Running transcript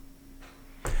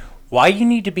why you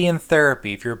need to be in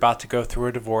therapy if you're about to go through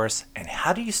a divorce, and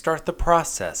how do you start the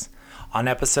process on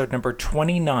episode number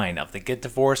 29 of the Get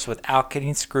Divorced Without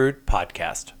Getting Screwed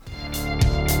podcast.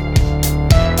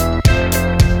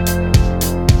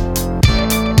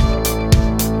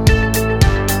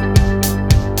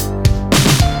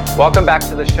 Welcome back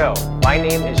to the show. My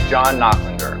name is John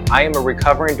Knocklinger. I am a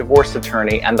recovering divorce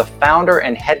attorney and the founder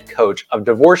and head coach of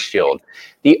Divorce Shield,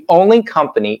 the only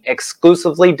company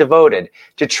exclusively devoted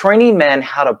to training men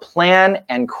how to plan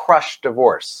and crush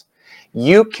divorce.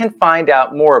 You can find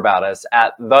out more about us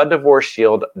at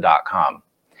thedivorceshield.com.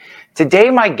 Today,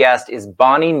 my guest is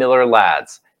Bonnie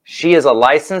Miller-Lads. She is a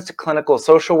licensed clinical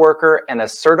social worker and a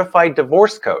certified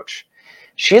divorce coach.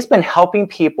 She has been helping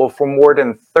people for more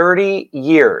than 30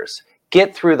 years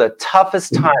get through the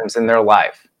toughest times in their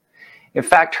life. In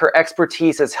fact, her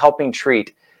expertise is helping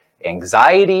treat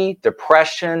anxiety,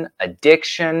 depression,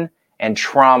 addiction, and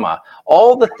trauma,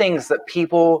 all the things that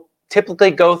people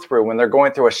typically go through when they're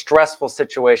going through a stressful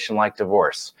situation like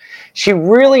divorce. She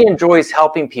really enjoys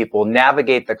helping people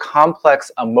navigate the complex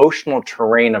emotional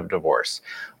terrain of divorce,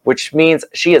 which means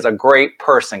she is a great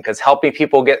person because helping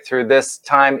people get through this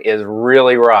time is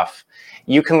really rough.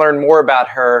 You can learn more about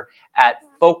her at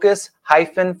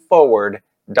focus-forward.com.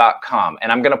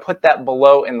 And I'm going to put that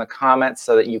below in the comments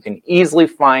so that you can easily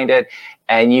find it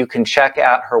and you can check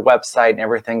out her website and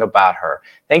everything about her.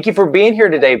 Thank you for being here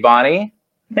today, Bonnie.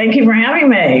 Thank you for having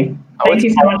me. Thank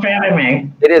you so much for having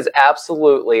me. It is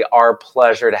absolutely our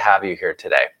pleasure to have you here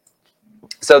today.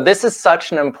 So this is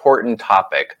such an important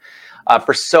topic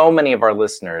for so many of our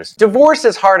listeners. Divorce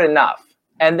is hard enough.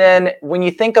 And then when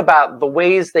you think about the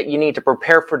ways that you need to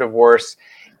prepare for divorce,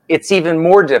 it's even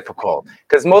more difficult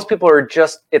because most people are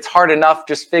it's hard enough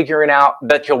just figuring out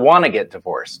that you'll want to get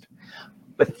divorced.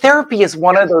 But therapy is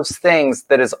one of those things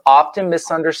that is often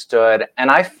misunderstood, and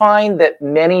I find that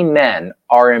many men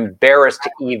are embarrassed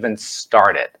to even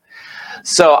start it.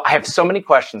 So I have so many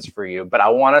questions for you, but I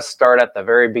want to start at the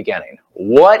very beginning.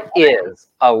 What is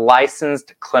a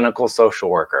licensed clinical social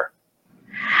worker?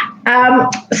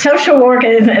 Social work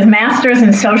is a master's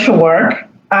in social work,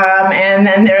 and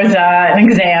then there's an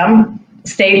exam,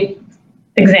 state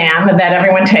exam that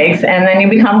everyone takes, and then you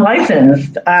become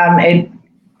licensed.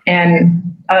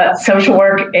 Social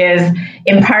work is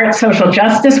in part social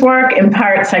justice work, in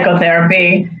part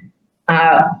psychotherapy,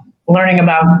 learning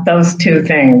about those two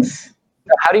things.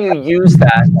 How do you use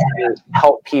that to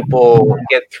help people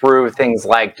get through things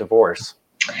like divorce?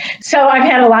 So I've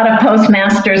had a lot of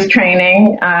postmasters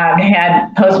training. I've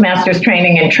had postmasters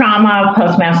training in trauma,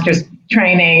 postmasters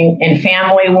training in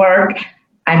family work.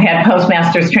 I've had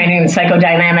postmasters training in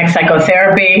psychodynamic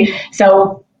psychotherapy.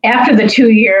 So after the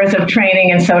 2 years of training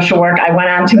in social work, I went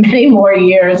on to many more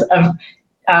years of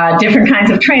different kinds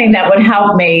of training that would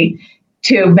help me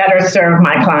to better serve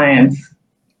my clients.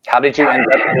 How did you end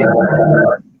up doing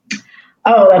that?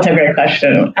 Oh, that's a great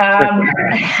question.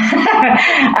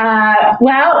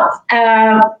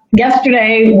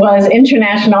 Yesterday was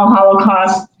International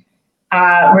Holocaust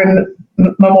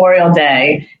Memorial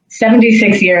Day,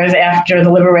 76 years after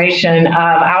the liberation of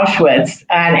Auschwitz.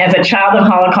 And as a child of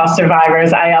Holocaust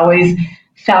survivors, I always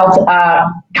felt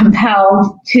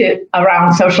compelled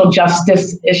around social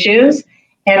justice issues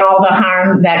and all the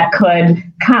harm that could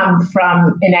come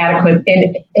from inadequate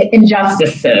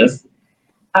injustices.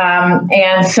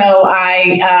 And so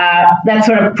that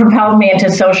sort of propelled me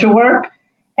into social work.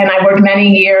 And I worked many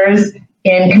years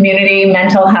in community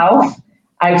mental health.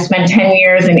 I spent 10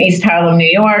 years in East Harlem, New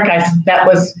York. That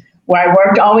was where I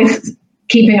worked, always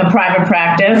keeping a private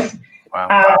practice.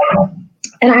 Wow.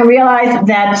 And I realized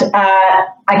that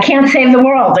I can't save the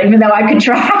world, even though I could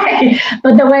try.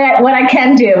 But what I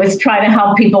can do is try to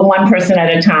help people one person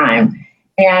at a time.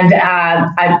 And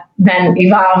I then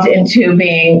evolved into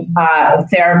being a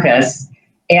therapist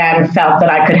and felt that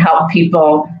I could help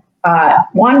people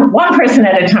one person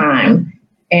at a time.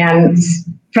 And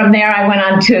from there, I went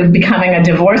on to becoming a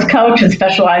divorce coach and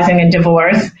specializing in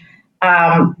divorce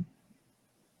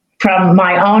from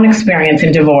my own experience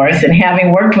in divorce and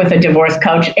having worked with a divorce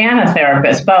coach and a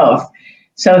therapist, both.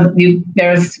 So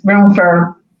there's room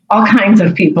for all kinds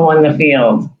of people in the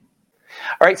field.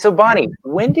 All right, so Bonnie,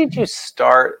 when did you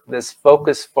start this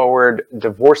Focus Forward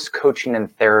divorce coaching and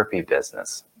therapy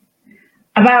business?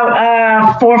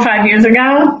 About 4 or 5 years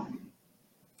ago.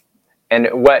 And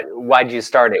why did you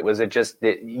start it? Was it just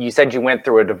that you said you went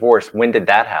through a divorce? When did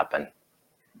that happen?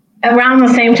 Around the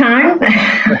same time.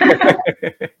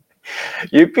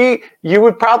 You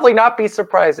would probably not be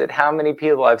surprised at how many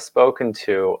people I've spoken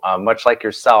to, much like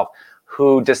yourself,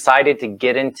 who decided to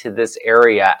get into this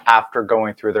area after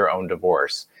going through their own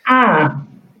divorce.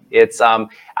 It's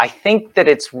I think that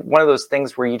it's one of those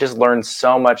things where you just learn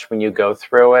so much when you go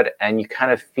through it, and you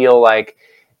kind of feel like,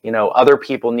 you know, other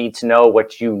people need to know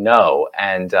what you know,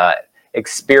 and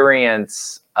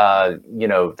experience you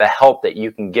know, the help that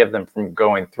you can give them from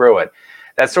going through it.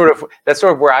 That's sort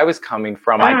of where I was coming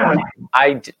from.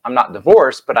 I'm not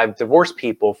divorced, but I've divorced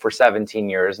people for 17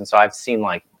 years, and so I've seen,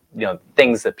 like, you know,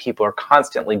 things that people are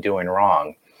constantly doing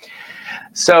wrong.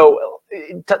 So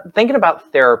thinking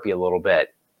about therapy a little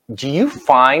bit, do you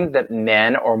find that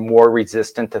men are more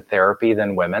resistant to therapy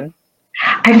than women?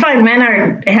 I find men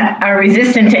are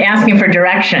resistant to asking for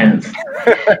directions.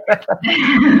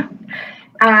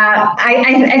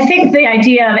 I think the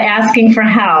idea of asking for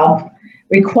help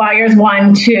requires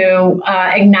one to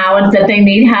acknowledge that they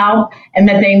need help, and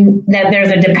that there's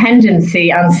a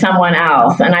dependency on someone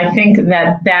else. And I think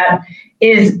that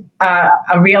is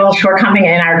a real shortcoming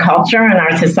in our culture and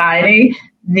our society,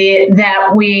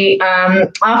 that we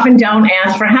often don't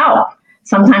ask for help.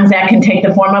 Sometimes that can take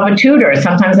the form of a tutor.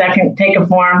 Sometimes that can take a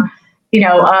form, you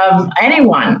know, of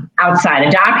anyone outside,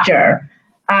 a doctor.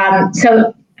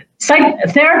 So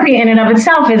psychotherapy in and of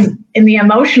itself is in the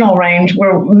emotional range,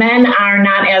 where men are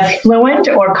not as fluent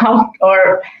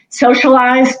or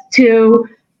socialized to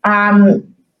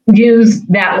use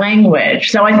that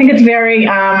language. So I think it's very,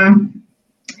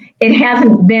 it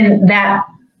hasn't been that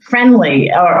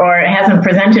friendly, or it hasn't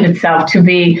presented itself to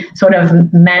be sort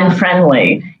of men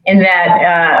friendly, in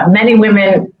that many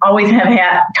women always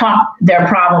have talked their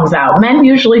problems out. Men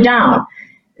usually don't.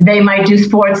 They might do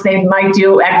sports, they might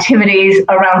do activities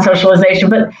around socialization,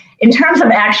 but in terms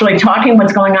of actually talking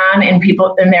what's going on in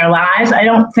their lives, I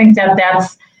don't think that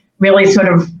that's really sort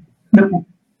of,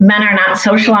 men are not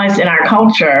socialized in our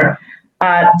culture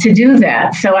to do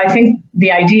that. So I think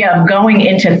the idea of going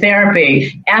into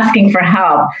therapy, asking for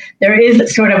help, there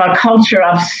is sort of a culture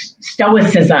of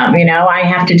stoicism, you know, I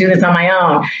have to do this on my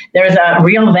own. There's a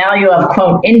real value of,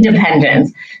 quote,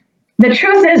 independence. The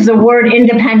truth is, the word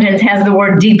independence has the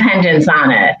word dependence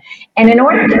on it. And in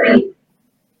order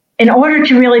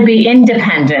to really be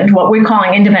independent, what we're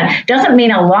calling independent, doesn't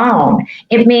mean alone.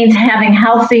 It means having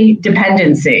healthy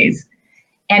dependencies.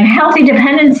 And healthy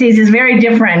dependencies is very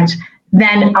different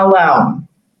than alone.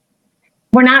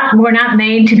 We're not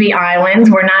made to be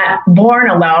islands. We're not born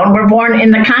alone. We're born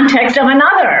in the context of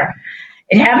another.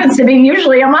 It happens to be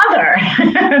usually a mother.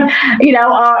 You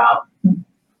know,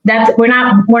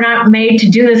 we're not made to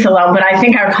do this alone, but I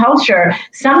think our culture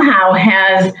somehow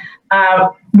has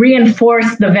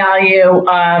reinforced the value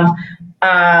of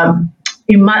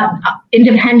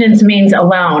independence means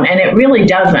alone, and it really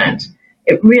doesn't.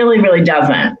 It really, really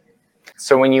doesn't.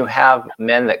 So when you have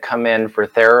men that come in for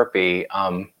therapy,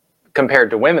 compared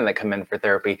to women that come in for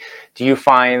therapy, do you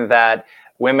find that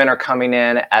women are coming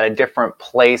in at a different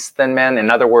place than men? In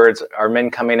other words, are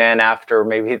men coming in after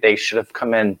maybe they should have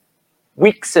come in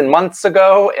weeks and months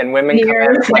ago, and women come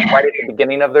in like right at the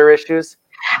beginning of their issues?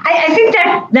 I think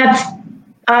that's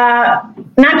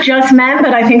not just men,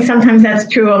 but I think sometimes that's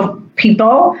true of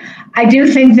people. I do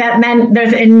think that men,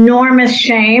 there's enormous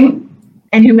shame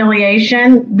and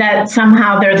humiliation that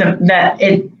somehow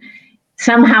it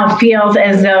somehow feels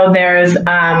as though there's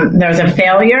a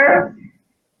failure.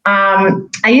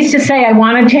 I used to say I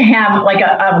wanted to have like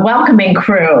a welcoming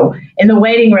crew in the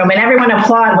waiting room, and everyone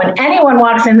applaud when anyone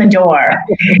walks in the door,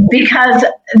 because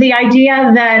the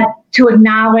idea that to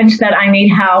acknowledge that I need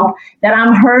help, that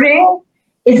I'm hurting,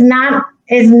 is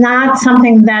not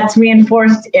something that's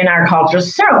reinforced in our culture,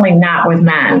 certainly not with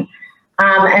men,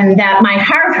 and that my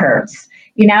heart hurts.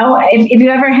 You know, if you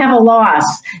ever have a loss,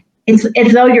 it's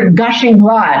as though you're gushing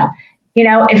blood. You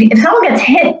know, if someone gets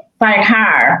hit by a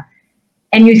car,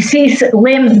 and you see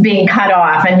limbs being cut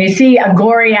off, and you see a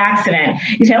gory accident,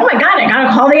 you say, oh my God, I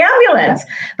gotta call the ambulance.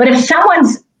 But if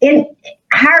someone's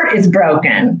heart is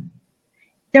broken,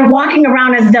 they're walking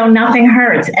around as though nothing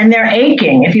hurts, and they're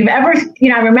aching. If you've ever, you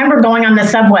know, I remember going on the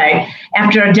subway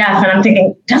after a death, and I'm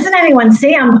thinking, doesn't anyone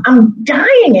see? I'm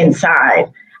dying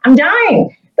inside. I'm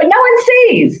dying. But no one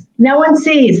sees. No one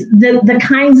sees the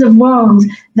kinds of wounds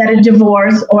that a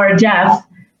divorce or a death,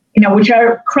 you know, which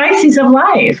are crises of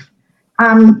life.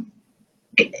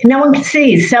 No one can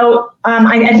see. So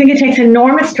I think it takes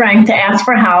enormous strength to ask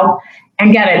for help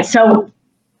and get it. So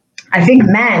I think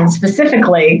men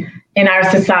specifically in our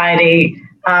society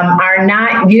are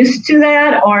not used to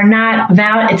that, or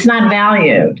it's not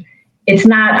valued. It's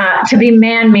not, to be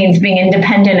man means being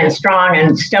independent and strong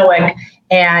and stoic,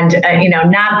 and you know,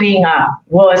 not being a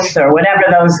wuss or whatever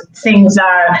those things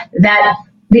are that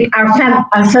are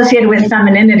associated with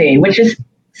femininity, which is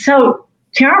so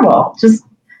terrible, just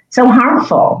so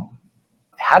harmful.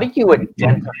 how do you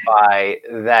identify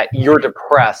that you're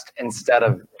depressed instead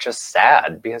of just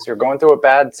sad because you're going through a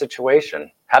bad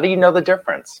situation? How do you know the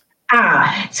difference?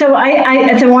 So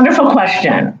it's a wonderful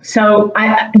question. So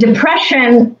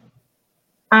depression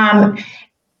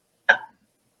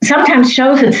sometimes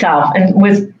shows itself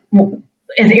with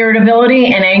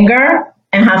irritability and anger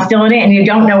and hostility, and you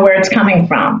don't know where it's coming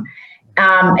from.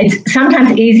 It's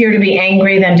sometimes easier to be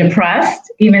angry than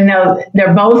depressed, even though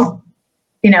they're both,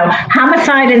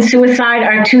 homicide and suicide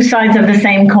are two sides of the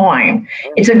same coin.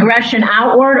 It's aggression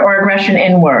outward or aggression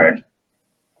inward.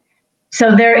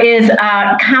 So there is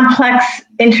a complex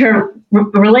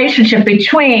interrelationship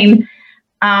between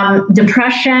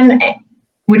depression,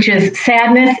 which is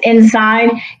sadness inside,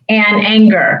 and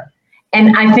anger.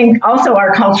 And I think also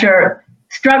our culture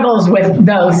struggles with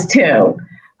those two.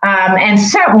 And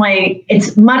certainly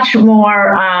it's much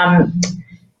more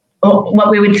what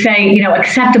we would say,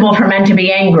 acceptable for men to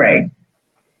be angry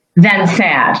than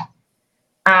sad.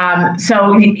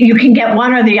 So you can get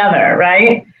one or the other,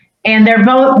 right? And they're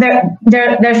both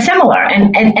they're similar.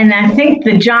 And I think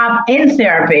the job in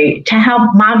therapy to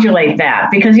help modulate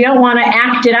that, because you don't want to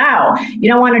act it out.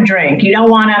 You don't want to drink. You don't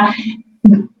want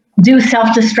to do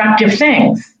self-destructive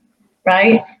things,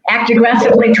 right? Act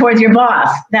aggressively towards your boss.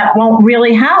 That won't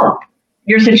really help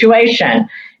your situation.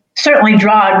 Certainly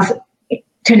drugs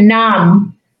to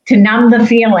numb the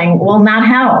feeling will not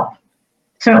help.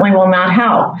 Certainly will not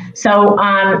help. So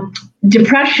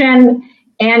depression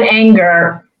and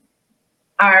anger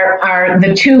are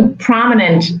the two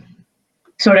prominent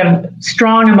sort of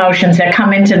strong emotions that come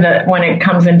when it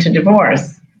comes into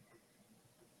divorce.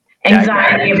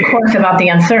 Anxiety, of course, about the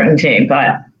uncertainty,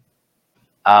 but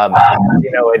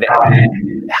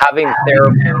having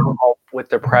therapy help with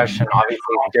depression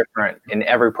obviously is different in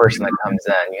every person that comes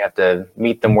in. You have to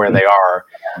meet them where they are.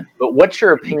 But what's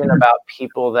your opinion about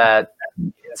people that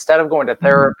instead of going to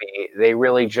therapy, they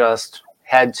really just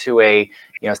head to a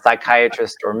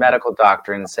psychiatrist or medical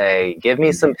doctor and say, give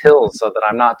me some pills so that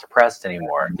I'm not depressed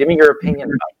anymore? Give me your opinion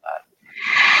about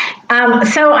that.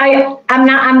 So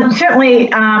I'm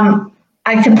certainly,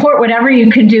 I support whatever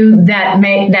you can do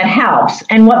that helps.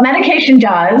 And what medication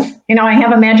does, I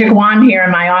have a magic wand here in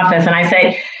my office, and I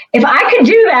say, if I could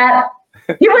do that,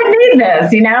 you wouldn't need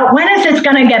this. When is this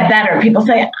going to get better? People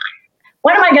say,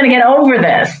 when am I going to get over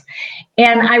this?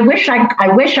 And I wish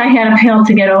I had a pill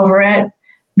to get over it.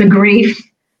 The grief,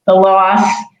 the loss,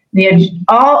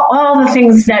 all the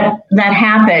things that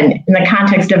happen in the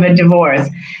context of a divorce.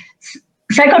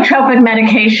 Psychotropic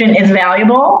medication is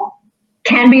valuable,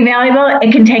 can be valuable.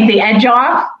 It can take the edge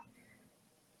off,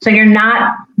 so you're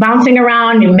not bouncing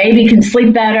around. You maybe can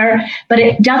sleep better, but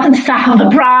it doesn't solve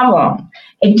the problem.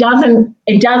 It doesn't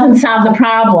solve the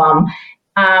problem.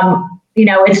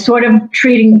 It's sort of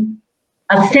treating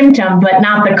a symptom, but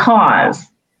not the cause.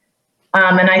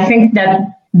 And I think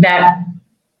that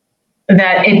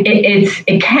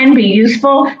it can be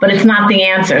useful, but it's not the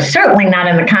answer. Certainly not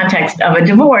in the context of a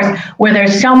divorce where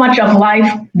there's so much of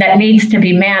life that needs to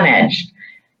be managed.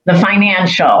 The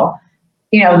financial,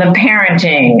 the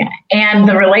parenting and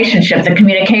the relationship, the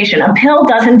communication. A pill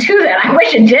doesn't do that. I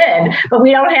wish it did, but we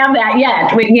don't have that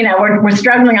yet. We're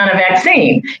struggling on a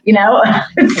vaccine,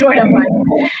 it's sort of like,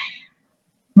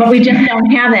 but we just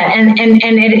don't have that. And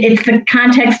it's the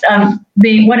context of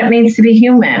what it means to be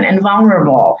human and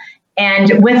vulnerable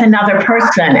and with another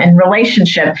person and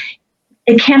relationship.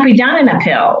 It can't be done in a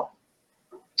pill.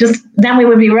 Just then we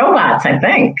would be robots, I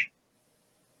think.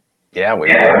 Yeah, we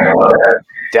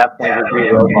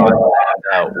definitely would be robots.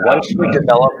 Once we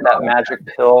develop that magic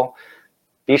pill,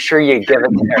 be sure you give it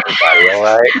to everybody, all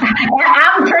right?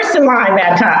 I'm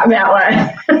personalized that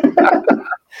way.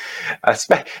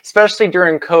 Especially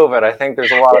during COVID, I think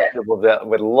there's a lot of people that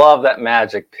would love that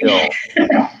magic pill.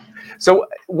 So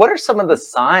what are some of the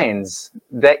signs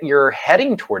that you're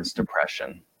heading towards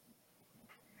depression?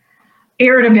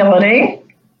 Irritability,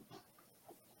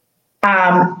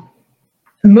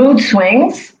 mood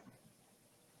swings,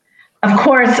 of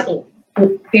course,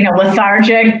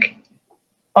 lethargic,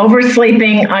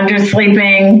 oversleeping,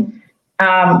 undersleeping,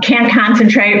 can't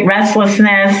concentrate,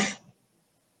 restlessness,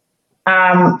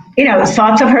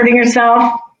 thoughts of hurting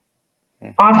yourself,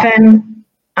 often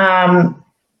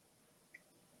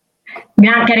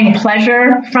not getting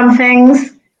pleasure from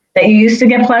things that you used to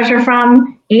get pleasure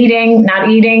from, eating, not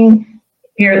eating,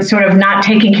 you're sort of not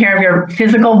taking care of your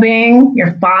physical being,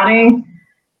 your body.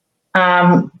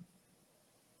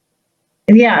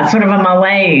 Sort of a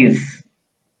malaise.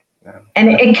 Yeah. And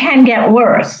it can get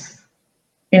worse.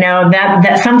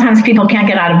 That sometimes people can't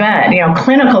get out of bed,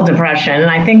 clinical depression. And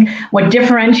I think what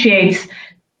differentiates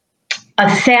a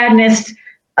sadness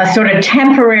a sort of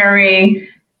temporary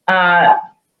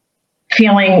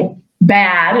feeling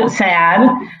bad, sad,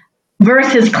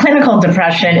 versus clinical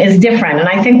depression is different. And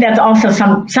I think that's also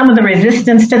some of the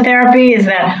resistance to therapy is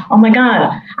that, oh my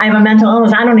God, I have a mental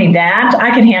illness. I don't need that.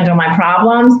 I can handle my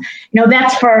problems.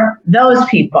 That's for those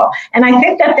people. And I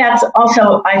think that's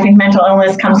also, I think mental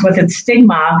illness comes with its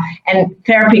stigma, and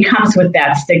therapy comes with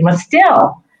that stigma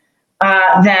still,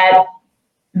 that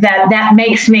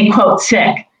makes me, quote,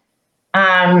 sick.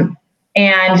 And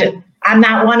I'm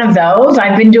not one of those.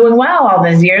 I've been doing well all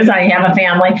these years. I have a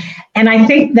family. And I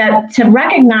think that to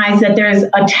recognize that there's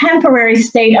a temporary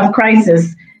state of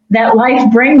crisis that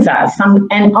life brings us,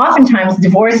 and oftentimes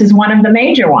divorce is one of the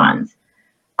major ones.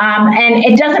 And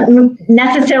it doesn't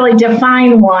necessarily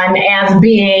define one as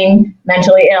being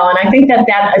mentally ill. And I think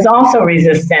that is also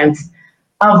resistance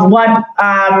of what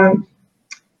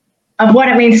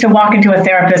it means to walk into a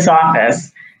therapist's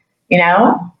office,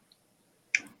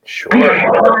 Sure.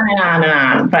 On and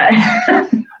on, but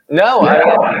no,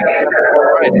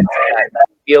 it's that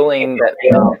feeling that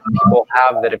people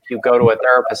have that if you go to a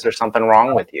therapist, there's something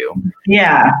wrong with you.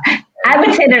 Yeah, I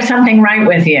would say there's something right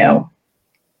with you.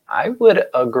 I would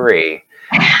agree.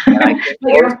 And I think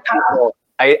most people,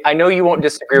 I know you won't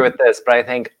disagree with this, but I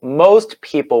think most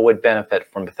people would benefit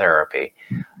from therapy.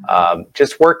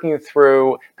 Just working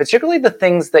through, particularly the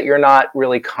things that you're not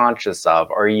really conscious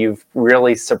of, or you've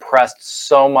really suppressed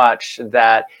so much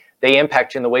that they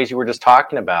impact you in the ways you were just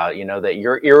talking about, that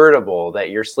you're irritable, that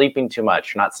you're sleeping too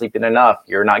much, you're not sleeping enough,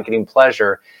 you're not getting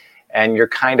pleasure, and you're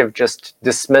kind of just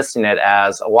dismissing it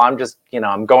as, well, I'm just,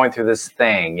 I'm going through this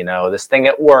thing, this thing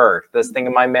at work, this thing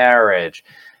in my marriage.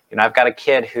 I've got a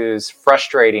kid who's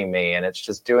frustrating me, and it's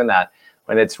just doing that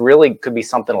when it's really could be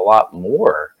something a lot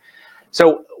more.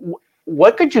 So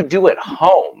what could you do at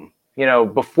home,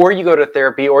 before you go to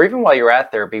therapy, or even while you're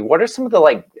at therapy? What are some of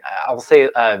the, I'll say,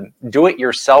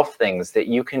 do-it-yourself things that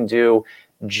you can do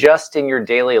just in your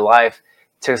daily life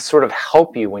to sort of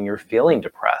help you when you're feeling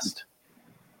depressed?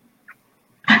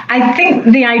 I think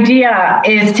the idea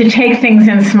is to take things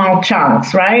in small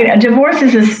chunks, right? A divorce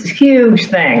is this huge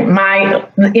thing.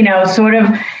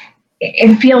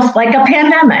 It feels like a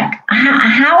pandemic.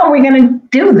 How are we going to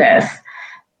do this?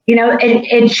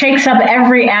 It shakes up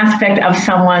every aspect of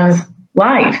someone's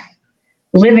life,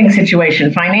 living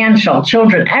situation, financial,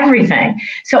 children, everything.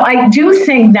 So I do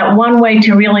think that one way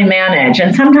to really manage,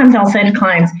 and sometimes I'll say to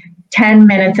clients, 10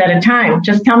 minutes at a time,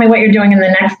 just tell me what you're doing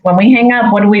when we hang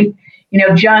up, what do we,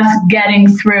 just getting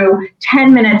through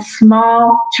 10 minutes,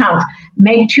 small chunks,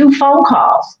 make 2 phone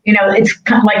calls. It's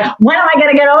kind of like, when am I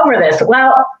going to get over this?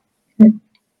 Well,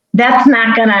 that's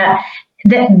not going to,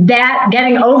 that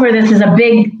getting over this is a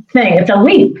big thing. It's a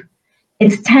leap.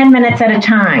 It's 10 minutes at a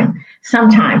time.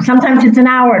 Sometimes it's an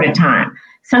hour at a time.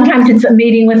 Sometimes it's a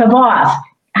meeting with a boss.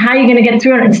 How are you going to get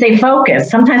through it and stay focused?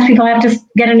 Sometimes people have to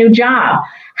get a new job.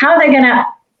 How are they going to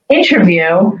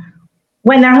interview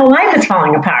when their whole life is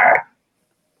falling apart?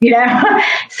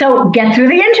 So get through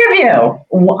the interview.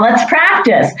 Let's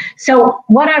practice. So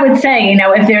what I would say,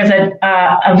 if there's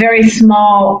a very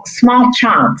small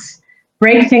chunks,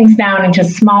 break things down into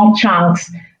small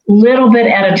chunks, little bit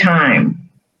at a time.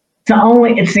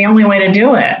 It's the only way to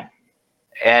do it.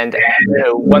 And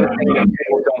one thing that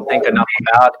people don't think enough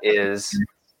about is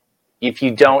if you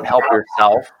don't help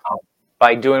yourself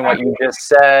by doing what you just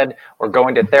said or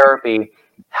going to therapy,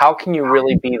 how can you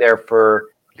really be there for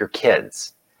your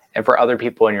kids and for other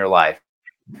people in your life?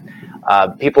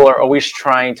 People are always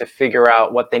trying to figure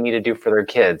out what they need to do for their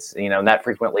kids, and that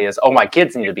frequently is, oh, my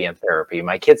kids need to be in therapy.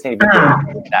 My kids need to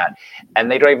be doing that.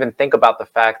 And they don't even think about the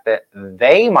fact that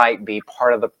they might be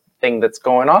part of the thing that's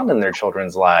going on in their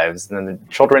children's lives. And then the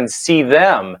children see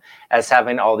them as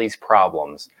having all these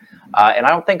problems. And I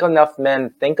don't think enough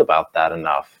men think about that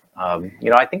enough.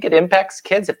 I think it impacts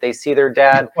kids if they see their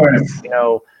dad,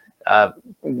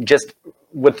 just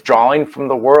withdrawing from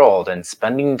the world and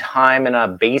spending time in a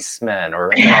basement, or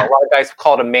a lot of guys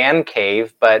call it a man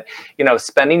cave, but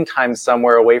spending time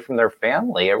somewhere away from their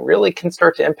family, it really can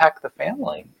start to impact the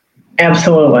family.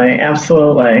 Absolutely.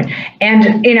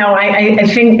 And I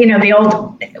think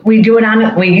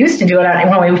we used to do it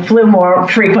when we flew more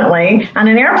frequently on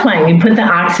an airplane. You put the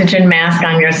oxygen mask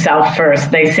on yourself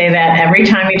first. They say that every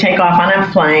time you take off on a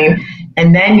plane,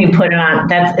 and then you put it on.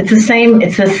 It's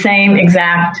the same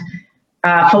exact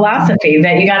philosophy,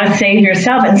 that you got to save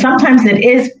yourself. And sometimes it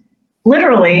is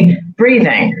literally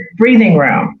breathing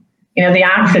room, the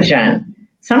oxygen.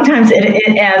 Sometimes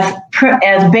it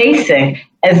as basic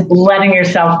as letting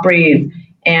yourself breathe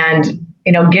and,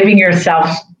 giving yourself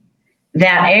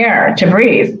that air to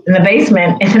breathe. In the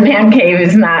basement, in the man cave,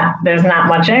 there's not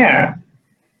much air.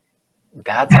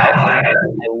 I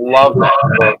love that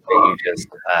quote that you just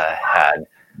had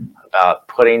about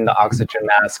putting the oxygen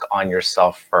mask on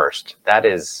yourself first.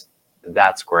 That's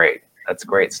great. That's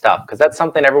great stuff, because that's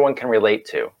something everyone can relate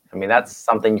to. I mean, that's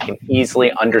something you can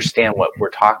easily understand what we're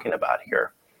talking about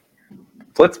here.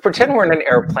 So let's pretend we're in an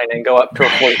airplane and go up to a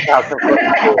 40,000 foot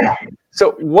view.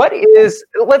 So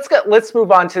let's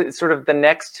move on to sort of the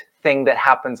next thing that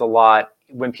happens a lot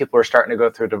when people are starting to go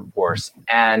through divorce,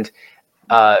 and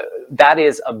that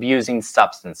is abusing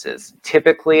substances.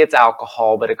 Typically it's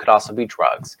alcohol, but it could also be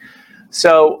drugs.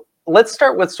 So let's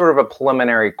start with sort of a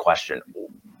preliminary question.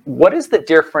 What is the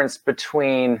difference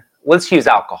between, let's use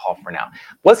alcohol for now.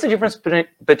 What's the difference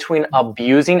between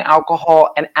abusing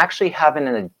alcohol and actually having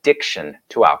an addiction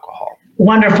to alcohol?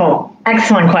 Wonderful.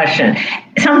 Excellent question.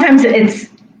 Sometimes it's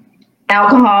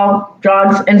alcohol,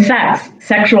 drugs, and sex,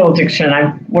 sexual addiction.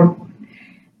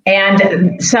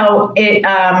 And so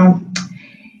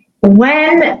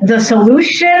when the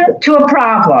solution to a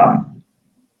problem,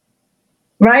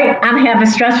 right? I have a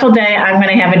stressful day, I'm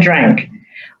going to have a drink.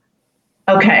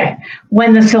 Okay.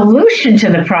 When the solution to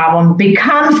the problem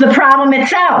becomes the problem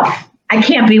itself, I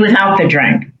can't be without the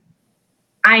drink.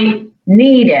 I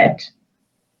need it.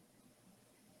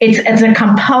 It's a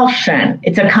compulsion.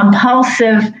 It's a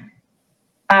compulsive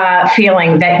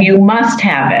feeling that you must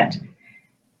have it.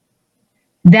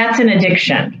 That's an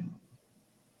addiction.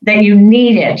 That you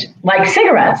need it, like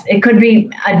cigarettes. It could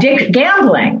be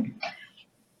gambling.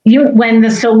 When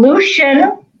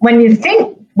you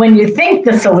think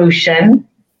the solution,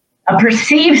 a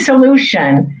perceived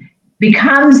solution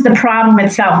becomes the problem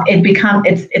itself.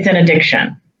 It's an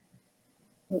addiction.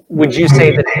 Would you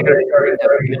say that you're starting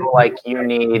to feel like you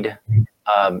need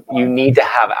to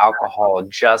have alcohol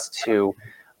just to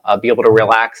be able to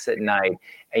relax at night,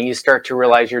 and you start to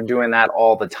realize you're doing that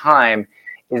all the time?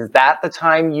 Is that the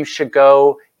time you should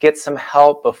go get some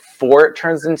help before it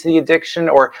turns into the addiction?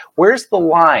 Or where's the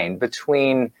line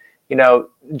between,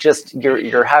 just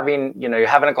you're having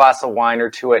a glass of wine or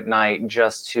two at night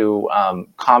just to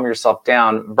calm yourself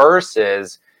down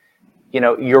versus,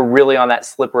 you're really on that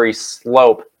slippery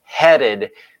slope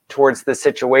headed towards the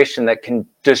situation that can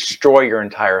destroy your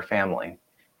entire family?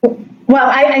 Well,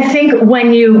 I think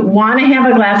when you want to have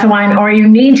a glass of wine or you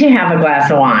need to have a glass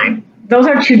of wine, those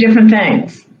are two different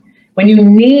things. When you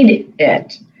need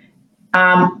it,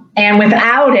 and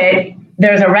without it,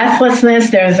 there's a restlessness,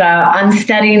 there's a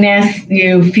unsteadiness,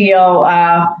 you feel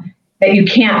that you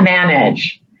can't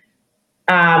manage.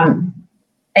 And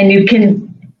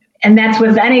that's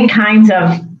with any kinds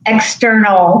of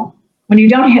external, when you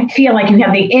don't feel like you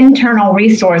have the internal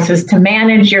resources to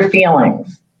manage your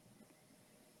feelings.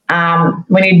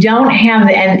 When you don't have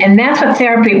and that's where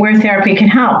therapy can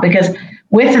help, because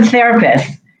with a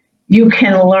therapist, you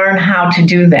can learn how to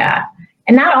do that.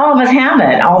 And not all of us have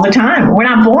it all the time. We're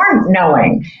not born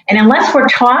knowing. And unless we're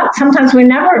taught, sometimes we're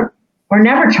never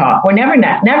taught. We never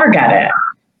get it.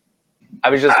 I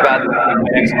was just about to say, my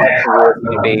next question was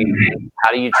going to be,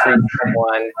 how do you treat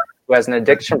someone who has an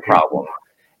addiction problem?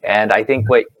 And I think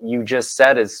what you just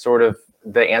said is sort of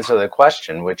the answer to the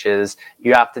question, which is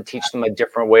you have to teach them a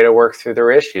different way to work through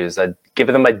their issues, give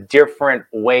them a different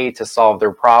way to solve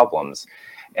their problems.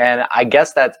 And I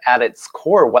guess that's at its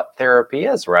core what therapy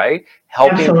is, right?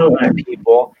 Helping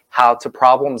people how to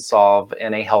problem solve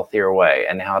in a healthier way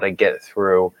and how to get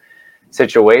through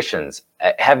situations.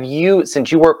 Have you,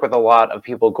 since you work with a lot of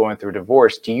people going through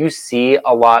divorce, do you see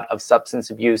a lot of substance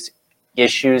abuse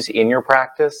issues in your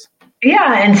practice?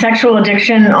 Yeah, and sexual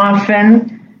addiction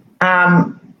often.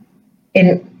 I'm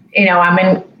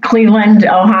in Cleveland,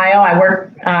 Ohio. I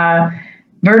work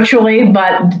virtually,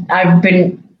 but I've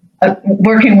been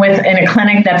working in a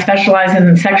clinic that specializes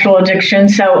in sexual addiction.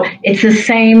 So it's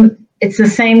the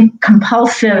same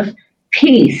compulsive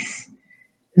piece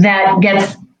that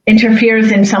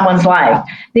interferes in someone's life.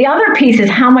 The other piece is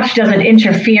how much does it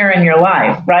interfere in your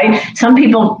life, right? Some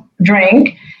people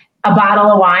drink a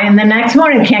bottle of wine and the next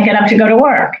morning can't get up to go to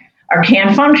work or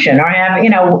can't function or have,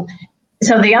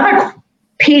 so the other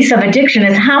piece of addiction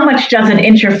is how much does it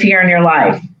interfere in your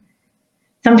life?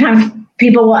 Sometimes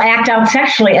people will act out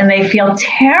sexually and they feel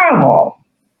terrible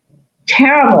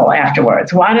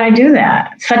afterwards. Why did I do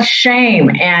that? Such shame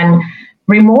and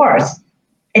remorse.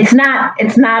 It's not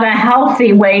a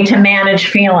healthy way to manage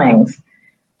feelings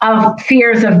of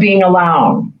fears of being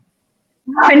alone.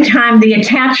 Oftentimes the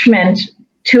attachment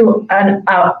to an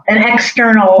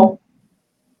external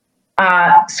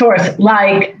source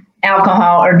like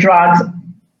alcohol or drugs,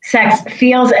 sex,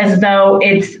 feels as though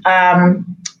it's a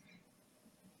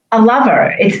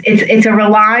lover. It's a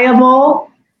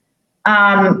reliable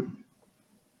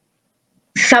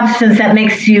substance that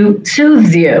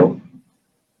soothes you,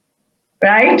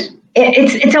 right?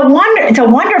 It's a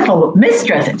wonderful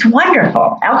mistress. It's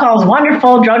wonderful. Alcohol is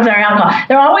wonderful. Drugs are alcohol.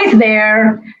 They're always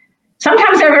there.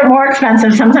 Sometimes they're more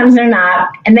expensive, sometimes they're not,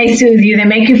 and they soothe you. They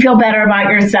make you feel better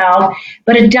about yourself,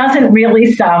 but it doesn't really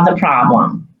solve the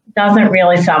problem.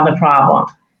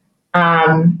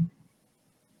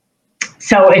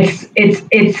 So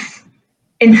it's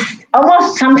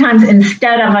almost sometimes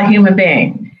instead of a human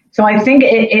being. So I think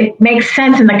it makes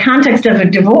sense in the context of a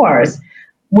divorce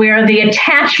where the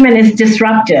attachment is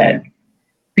disrupted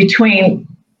between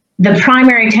the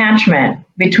primary attachment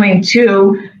between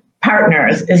two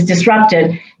partners is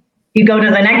disrupted. You go to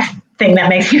the next thing that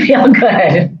makes you feel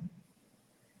good.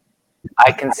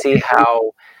 I can see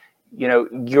how,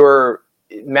 you're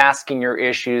masking your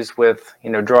issues with,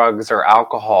 drugs or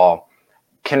alcohol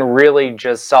can really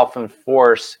just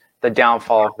self-enforce the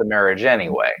downfall of the marriage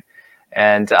anyway.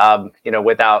 And,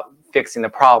 without fixing the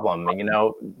problem,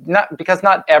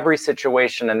 not every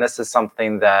situation, and this is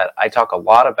something that I talk a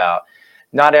lot about,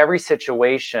 not every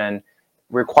situation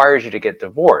requires you to get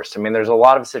divorced. I mean, there's a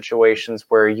lot of situations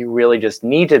where you really just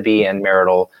need to be in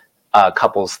marital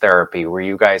couples therapy where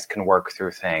you guys can work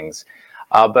through things.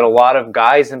 But a lot of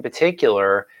guys in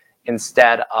particular,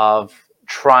 instead of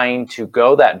trying to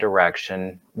go that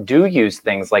direction, do use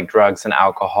things like drugs and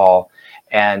alcohol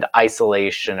and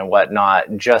isolation and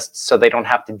whatnot, just so they don't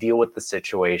have to deal with the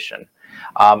situation.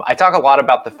 I talk a lot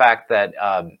about the fact that,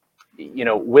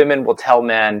 women will tell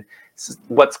men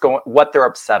what they're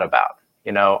upset about.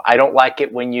 I don't like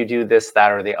it when you do this,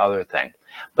 that, or the other thing.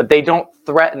 But they don't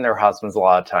threaten their husbands a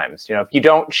lot of times. If you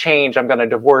don't change, I'm going to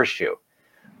divorce you.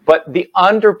 But the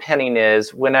underpinning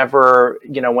is whenever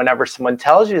someone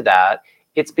tells you that,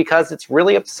 it's because it's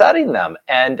really upsetting them.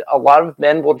 And a lot of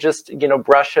men will just,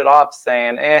 brush it off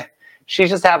saying,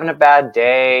 she's just having a bad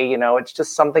day. It's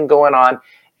just something going on,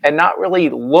 and not really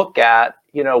look at,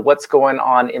 what's going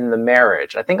on in the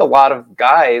marriage. I think a lot of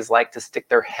guys like to stick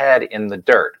their head in the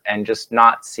dirt and just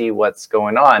not see what's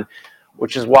going on,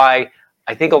 which is why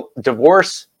I think a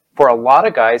divorce for a lot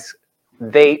of guys,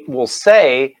 they will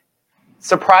say,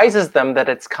 surprises them that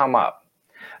it's come up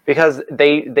because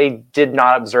they did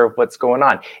not observe what's going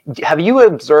on. Have you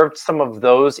observed some of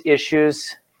those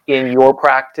issues in your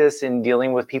practice in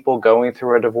dealing with people going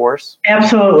through a divorce?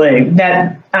 Absolutely.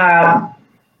 That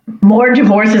more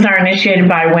divorces are initiated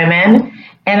by women.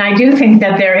 And I do think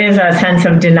that there is a sense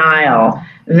of denial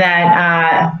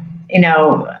that,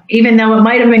 even though it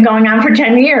might have been going on for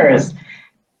 10 years,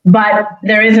 but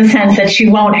there is a sense that she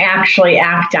won't actually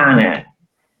act on it.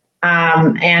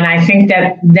 And I think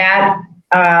that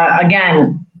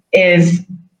again, is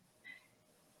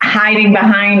hiding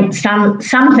behind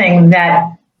something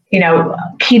that,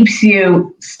 keeps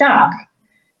you stuck.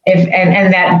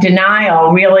 And that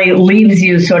denial really leaves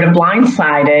you sort of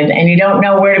blindsided and you don't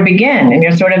know where to begin. And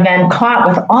you're sort of then caught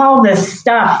with all this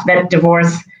stuff that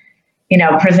divorce,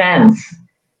 presents.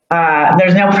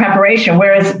 There's no preparation,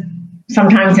 whereas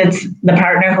sometimes it's the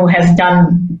partner who has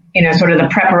done, sort of the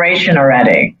preparation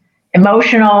already,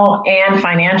 emotional and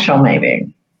financial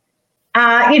maybe.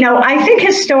 I think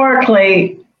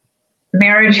historically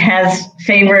marriage has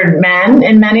favored men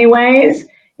in many ways.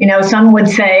 Some would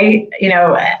say,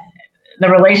 the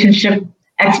relationship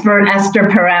expert Esther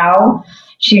Perel,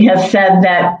 she has said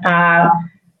that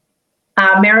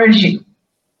marriage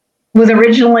was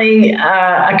originally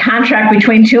a contract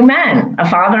between two men, a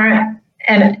father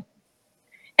and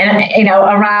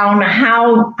around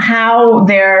how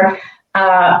their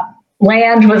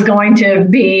land was going to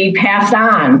be passed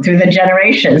on through the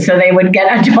generations. So they would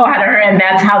get a daughter and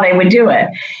that's how they would do it.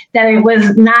 That it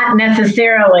was not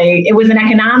necessarily, it was an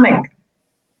economic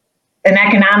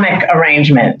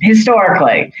arrangement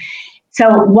historically. So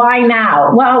why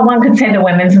now? Well, one could say the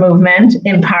women's movement,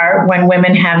 in part, when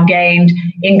women have gained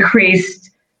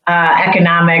increased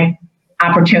economic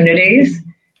opportunities.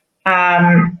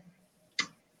 And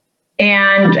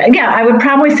yeah, I would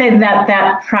probably say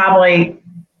that probably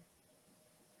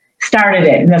started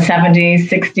it in the 70s,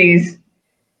 60s,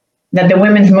 that the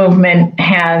women's movement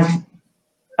has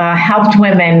helped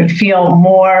women feel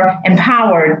more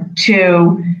empowered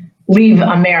to leave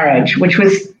a marriage, which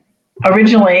was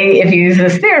originally, if you use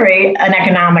this theory, an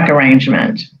economic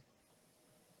arrangement.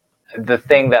 The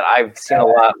thing that I've seen a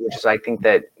lot, which is I think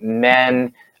that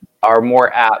men are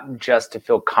more apt just to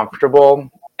feel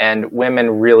comfortable, and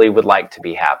women really would like to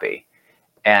be happy.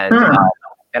 And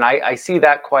and I see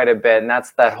that quite a bit, and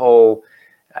that's that whole,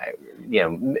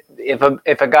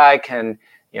 if a guy can,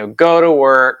 go to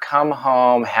work, come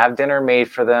home, have dinner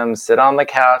made for them, sit on the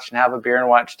couch and have a beer and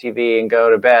watch TV and go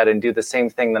to bed and do the same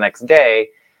thing the next day,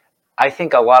 I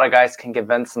think a lot of guys can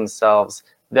convince themselves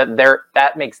that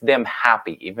that makes them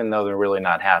happy, even though they're really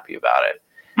not happy about it.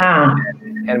 Ah.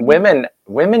 And women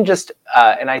just,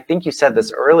 and I think you said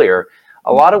this earlier,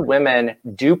 a lot of women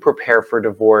do prepare for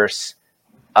divorce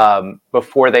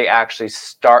before they actually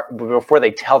start, before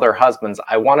they tell their husbands,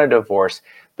 I want a divorce,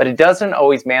 but it doesn't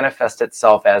always manifest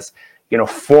itself as,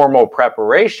 formal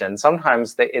preparation.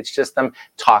 Sometimes it's just them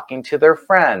talking to their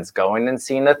friends, going and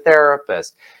seeing a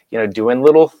therapist, doing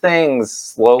little things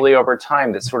slowly over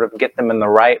time that sort of get them in the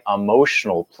right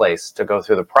emotional place to go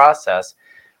through the process.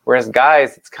 Whereas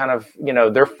guys, it's kind of,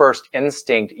 their first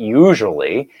instinct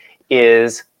usually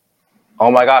is,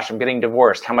 oh my gosh, I'm getting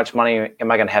divorced. How much money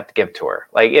am I going to have to give to her?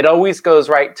 Like, it always goes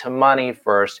right to money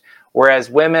first. Whereas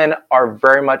women are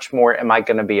very much more, am I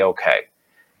going to be okay?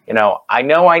 I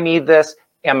know I need this.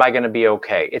 Am I going to be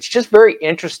okay? It's just very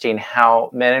interesting how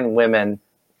men and women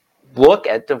look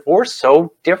at divorce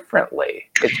so differently.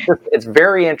 It's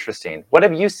very interesting. What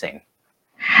have you seen?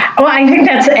 Well, I think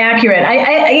that's accurate.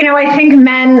 I think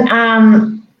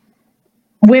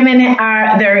women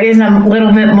there is a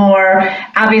little bit more,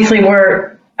 obviously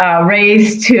we're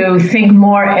raised to think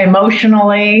more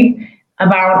emotionally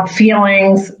about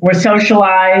feelings. We're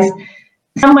socialized.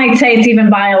 Some might say it's even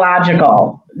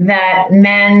biological, that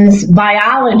men's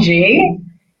biology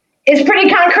is pretty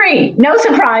concrete. No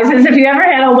surprises. If you ever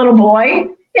had a little boy,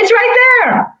 it's right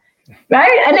there,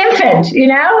 right? An infant,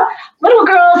 Little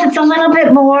girls, it's a little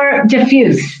bit more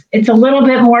diffuse. It's a little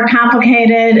bit more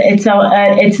complicated. It's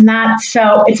not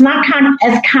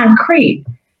as concrete.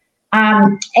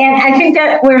 And I think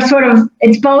that we're sort of,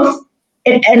 it's both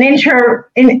an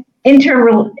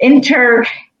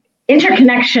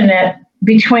interconnection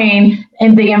between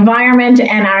the environment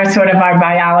and our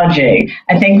biology.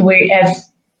 I think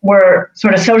we're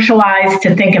sort of socialized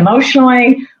to think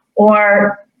emotionally,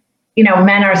 or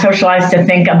men are socialized to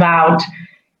think about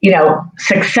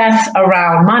success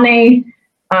around money,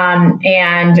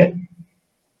 and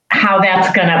how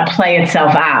that's going to play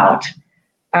itself out,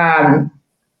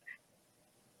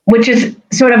 which is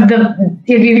sort of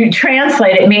if you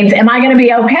translate it, means, am I going to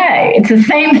be okay? It's the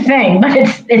same thing, but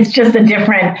it's just a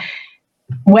different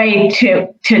way to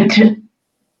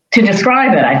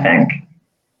describe it, I think.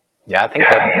 Yeah, I think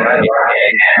that's right.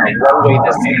 And one way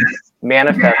this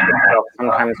manifests itself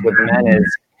sometimes with men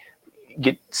is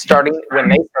starting when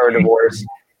they start a divorce.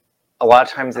 A lot of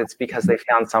times it's because they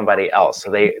found somebody else.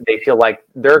 So they feel like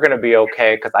they're going to be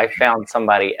okay because I found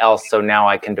somebody else, so now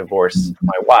I can divorce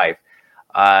my wife.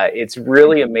 It's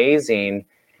really amazing.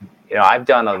 I've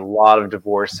done a lot of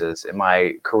divorces in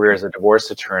my career as a divorce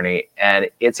attorney, and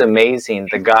it's amazing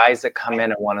the guys that come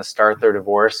in and want to start their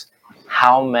divorce,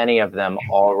 how many of them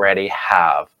already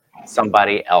have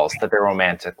somebody else that they're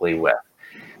romantically with.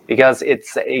 Because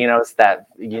it's that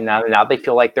now they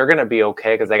feel like they're going to be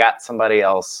okay because they got somebody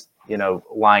else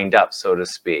lined up, so to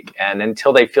speak. And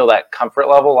until they feel that comfort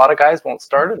level, a lot of guys won't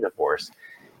start a divorce.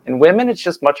 And women, it's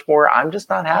just much more, I'm just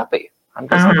not happy. I'm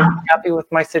just not happy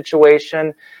with my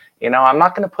situation. I'm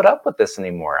not going to put up with this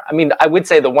anymore. I mean, I would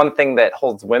say the one thing that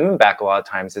holds women back a lot of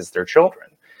times is their children.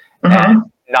 And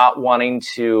not wanting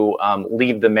to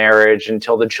leave the marriage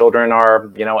until the children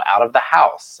are, out of the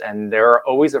house. And they're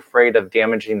always afraid of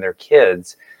damaging their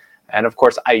kids. And of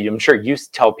course, I'm sure you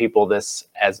tell people this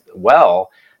as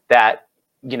well, that,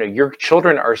 your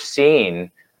children are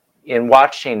seeing in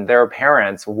watching their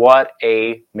parents what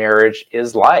a marriage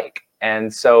is like.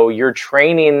 And so you're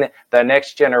training the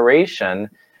next generation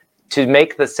to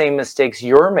make the same mistakes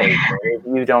you're making if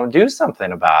you don't do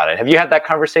something about it. Have you had that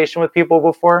conversation with people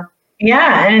before?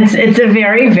 Yeah, and it's a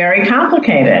very, very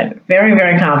complicated, very,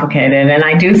 very complicated. And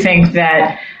I do think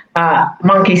that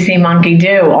monkey see, monkey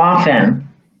do often,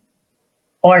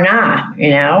 or not,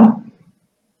 Yeah,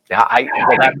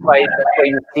 that's why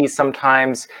you see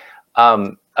sometimes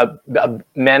men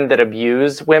that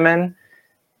abuse women.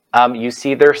 You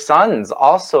see their sons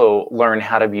also learn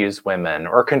how to abuse women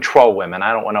or control women.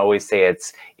 I don't want to always say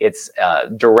it's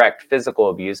direct physical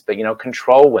abuse, but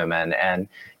control women and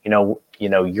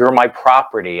you're my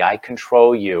property. I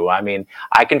control you. I mean,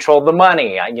 I control the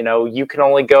money. You can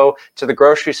only go to the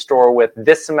grocery store with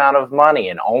this amount of money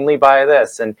and only buy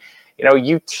this. And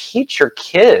you teach your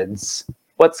kids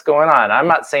what's going on. I'm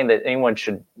not saying that anyone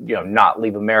should not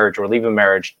leave a marriage or leave a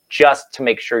marriage just to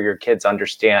make sure your kids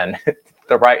understand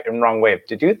the right and wrong way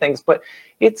to do things, but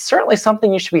it's certainly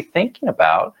something you should be thinking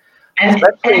about,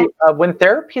 especially when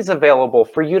therapy is available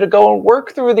for you to go and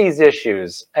work through these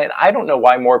issues. And I don't know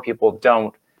why more people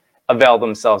don't avail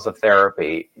themselves of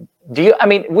therapy.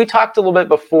 We talked a little bit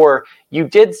before. You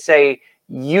did say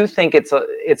you think it's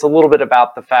a little bit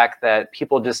about the fact that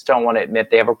people just don't want to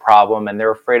admit they have a problem, and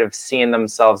they're afraid of seeing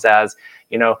themselves as,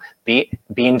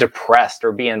 being depressed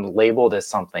or being labeled as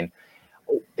something.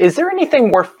 Is there anything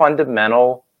more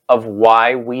fundamental of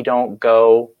why we don't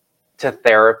go to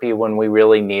therapy when we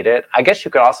really need it? I guess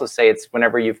you could also say it's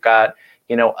whenever you've got,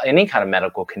 any kind of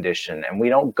medical condition and we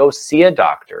don't go see a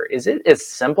doctor. Is it as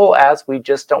simple as we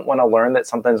just don't want to learn that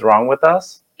something's wrong with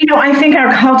us? I think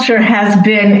our culture has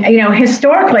been,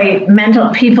 historically,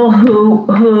 mental people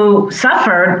who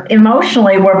suffered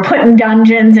emotionally were put in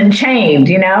dungeons and chained.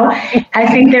 I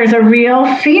think there's a real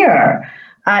fear.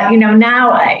 Now,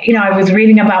 I was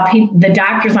reading about the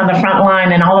doctors on the front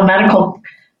line and all the medical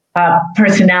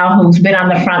personnel who's been on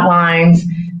the front lines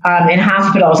in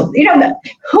hospitals.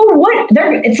 Who would?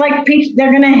 It's like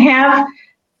they're going to have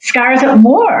scars of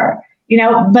war.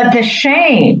 But the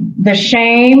shame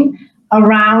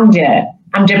around it.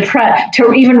 I'm depressed.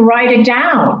 To even write it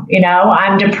down.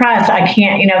 I'm depressed. I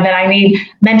can't. That I need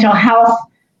mental health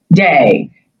day.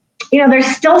 There's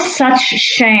still such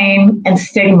shame and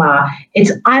stigma.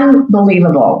 It's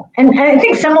unbelievable. And I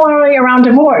think similarly around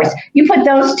divorce, you put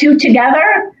those two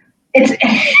together, it's,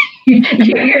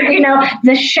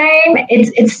 the shame,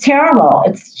 it's terrible.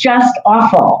 It's just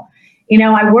awful.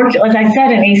 I worked, as I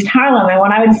said, in East Harlem, and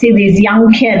when I would see these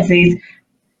young kids, these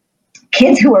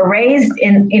kids who were raised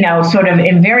in, sort of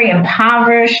in very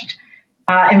impoverished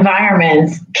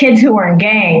environments, kids who were in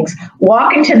gangs,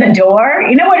 walk into the door,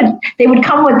 what? They would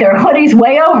come with their hoodies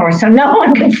way over so no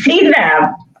one could see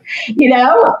them.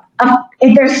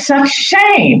 There's such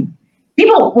shame.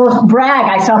 People will brag.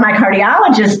 I saw my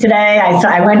cardiologist today.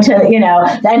 I went to,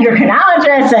 the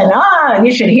endocrinologist, and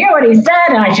you should hear what he said,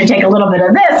 and I should take a little bit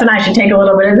of this, and I should take a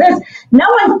little bit of this. No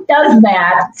one does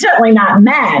that, certainly not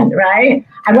men, right?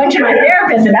 I went to my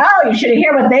therapist, and you should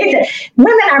hear what they said.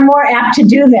 Women are more apt to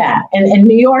do that. And in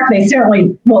New York, they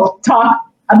certainly will talk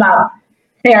about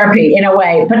therapy in a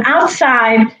way, but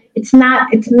outside, it's not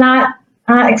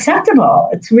acceptable.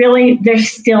 It's really,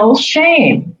 there's still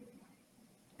shame.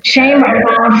 Shame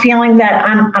around feeling that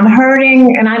I'm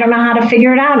hurting and I don't know how to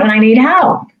figure it out and I need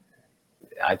help.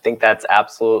 I think that's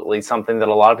absolutely something that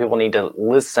a lot of people need to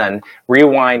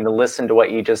rewind and listen to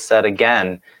what you just said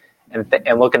again,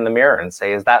 and look in the mirror and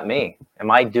say, is that me?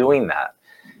 Am I doing that?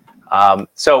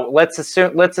 So let's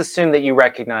assume that you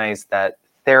recognize that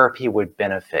therapy would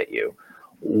benefit you.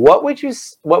 What would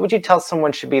you tell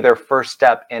someone should be their first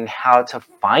step in how to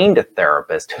find a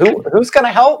therapist? Who's going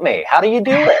to help me? How do you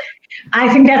do it?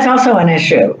 I think that's also an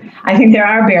issue. I think there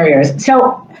are barriers.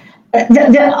 So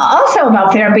also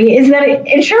about therapy is that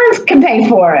insurance can pay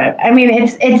for it. I mean,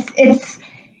 it's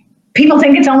people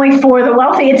think it's only for the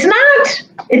wealthy. It's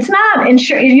not.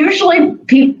 Usually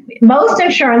most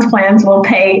insurance plans will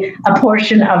pay a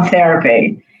portion of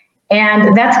therapy.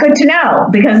 And that's good to know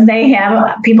because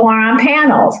people are on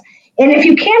panels. And if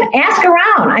you can't, ask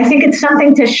around. I think it's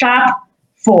something to shop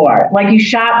for, like you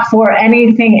shop for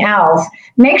anything else.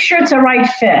 Make sure it's a right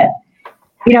fit.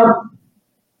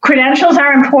 Credentials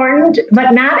are important,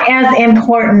 but not as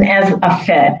important as a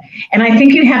fit. And I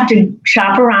think you have to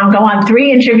shop around, go on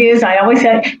 3 interviews. I always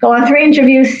say, go on 3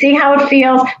 interviews, see how it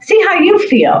feels, see how you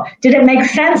feel. Did it make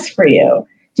sense for you?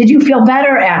 Did you feel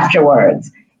better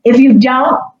afterwards? If you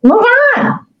don't, move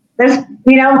on. There's,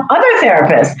 other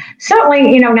therapists.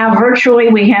 Certainly, now virtually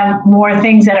we have more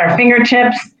things at our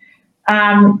fingertips.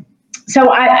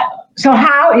 So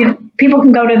how people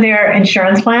can go to their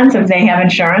insurance plans if they have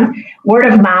insurance. Word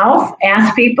of mouth,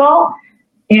 ask people.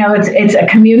 It's a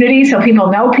community, so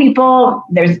people know people.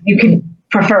 You can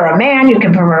prefer a man, you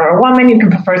can prefer a woman, you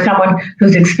can prefer someone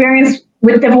who's experienced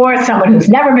with divorce, someone who's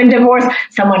never been divorced,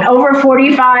 someone over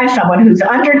 45, someone who's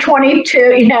under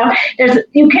 22.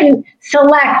 You can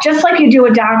select just like you do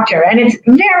a doctor, and it's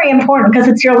very important because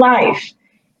it's your life.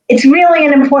 It's really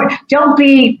an important. Don't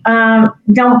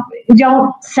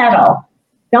settle.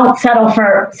 Don't settle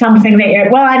for something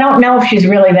that I don't know if she's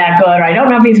really that good, or I don't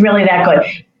know if he's really that good.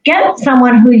 Get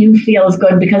someone who you feel is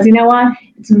good, because you know what?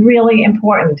 It's really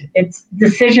important. It's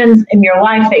decisions in your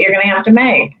life that you're going to have to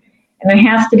make. And it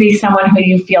has to be someone who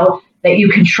you feel that you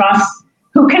can trust,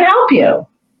 who can help you.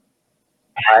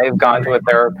 I've gone to a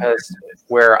therapist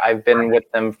where I've been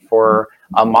with them for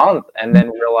a month and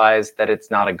then realized that it's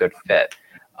not a good fit.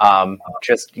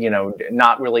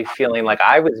 Not really feeling like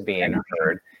I was being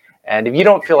heard. And if you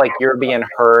don't feel like you're being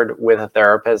heard with a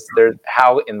therapist,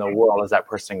 how in the world is that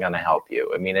person going to help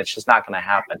you? I mean, it's just not going to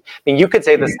happen. I mean, you could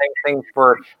say the same thing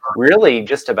for really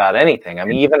just about anything. I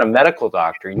mean, even a medical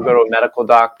doctor. You go to a medical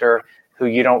doctor who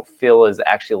you don't feel is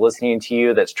actually listening to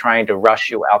you, that's trying to rush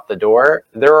you out the door.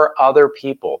 There are other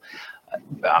people.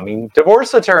 I mean,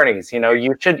 divorce attorneys,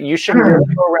 you should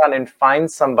really go around and find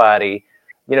somebody.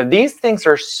 These things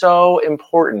are so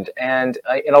important. And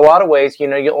in a lot of ways,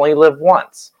 you only live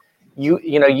once.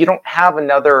 You don't have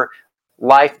another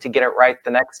life to get it right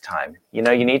the next time. You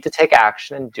need to take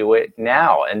action and do it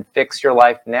now and fix your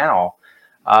life now.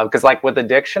 Because like with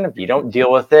addiction, if you don't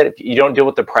deal with it, if you don't deal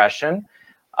with depression,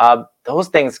 those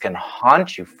things can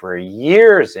haunt you for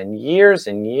years and years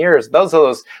and years. Those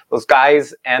are those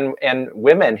guys and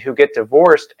women who get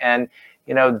divorced, and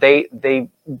they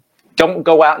don't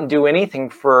go out and do anything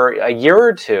for a year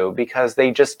or two because they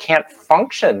just can't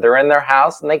function. They're in their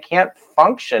house and they can't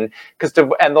function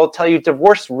and they'll tell you,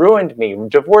 divorce ruined me,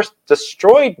 divorce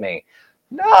destroyed me.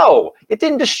 No, it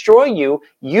didn't destroy you.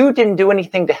 You didn't do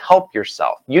anything to help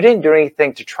yourself. You didn't do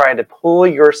anything to try to pull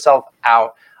yourself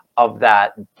out of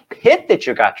that pit that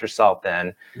you got yourself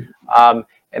in. And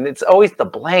it's always the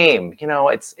blame.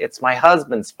 It's my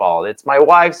husband's fault. It's my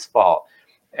wife's fault.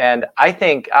 And I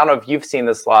don't know if you've seen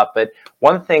this a lot, but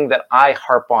one thing that I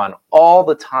harp on all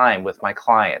the time with my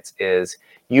clients is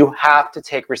you have to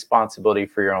take responsibility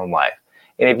for your own life.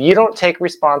 And if you don't take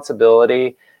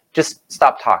responsibility, just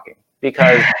stop talking,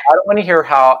 because I don't want to hear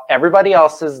how everybody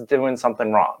else is doing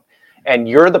something wrong. And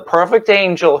you're the perfect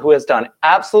angel who has done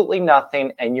absolutely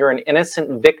nothing, and you're an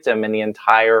innocent victim in the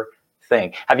entire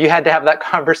thing. Have you had to have that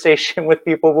conversation with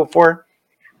people before?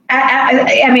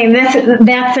 I mean,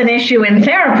 that's an issue in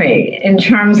therapy in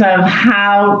terms of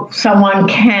how someone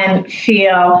can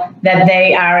feel that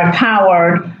they are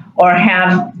empowered or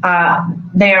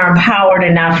they are empowered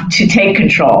enough to take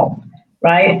control,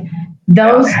 right?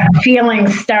 Those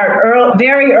feelings start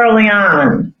very early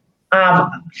on,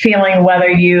 feeling whether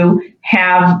you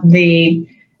have the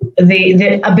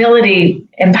ability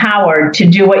empowered to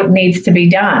do what needs to be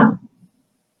done.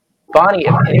 Bonnie,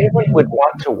 if anyone would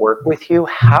want to work with you,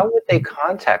 how would they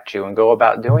contact you and go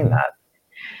about doing that?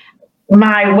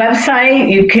 My website,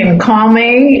 you can call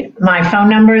me. My phone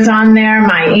number is on there,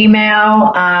 my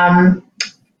email.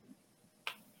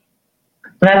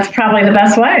 That's probably the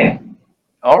best way.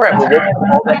 All right. Well, we'll put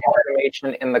all that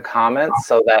information in the comments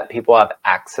so that people have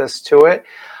access to it.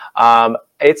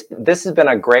 This has been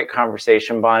a great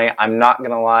conversation, Bonnie. I'm not going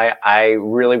to lie. I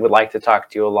really would like to talk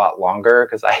to you a lot longer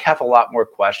because I have a lot more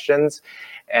questions.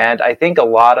 And I think a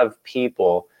lot of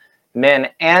people, men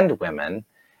and women,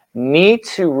 need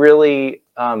to really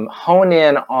hone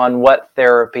in on what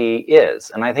therapy is.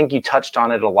 And I think you touched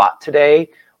on it a lot today,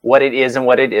 what it is and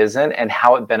what it isn't and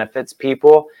how it benefits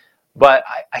people. But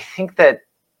I think that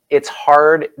it's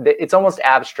hard. It's almost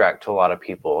abstract to a lot of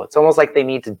people. It's almost like they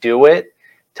need to do it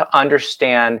to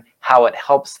understand how it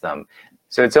helps them.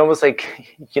 So it's almost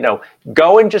like,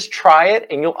 go and just try it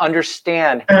and you'll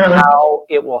understand how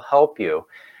it will help you.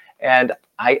 And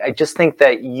I just think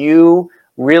that you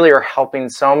really are helping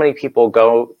so many people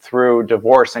go through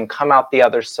divorce and come out the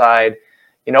other side,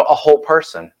 a whole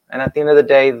person. And at the end of the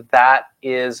day, that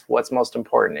is what's most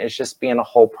important, is just being a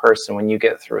whole person when you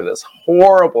get through this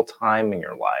horrible time in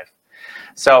your life.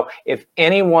 So if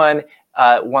anyone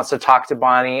wants to talk to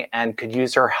Bonnie and could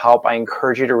use her help, I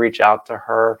encourage you to reach out to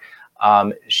her.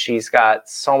 She's got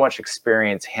so much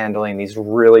experience handling these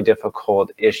really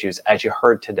difficult issues, as you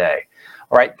heard today.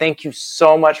 All right. Thank you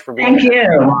so much for being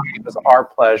here. Thank you. It was our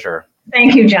pleasure.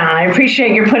 Thank you, John. I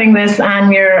appreciate you putting this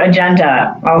on your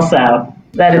agenda also,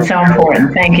 that it's so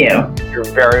important. Thank you. You're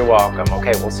very welcome.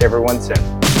 Okay. We'll see everyone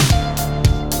soon.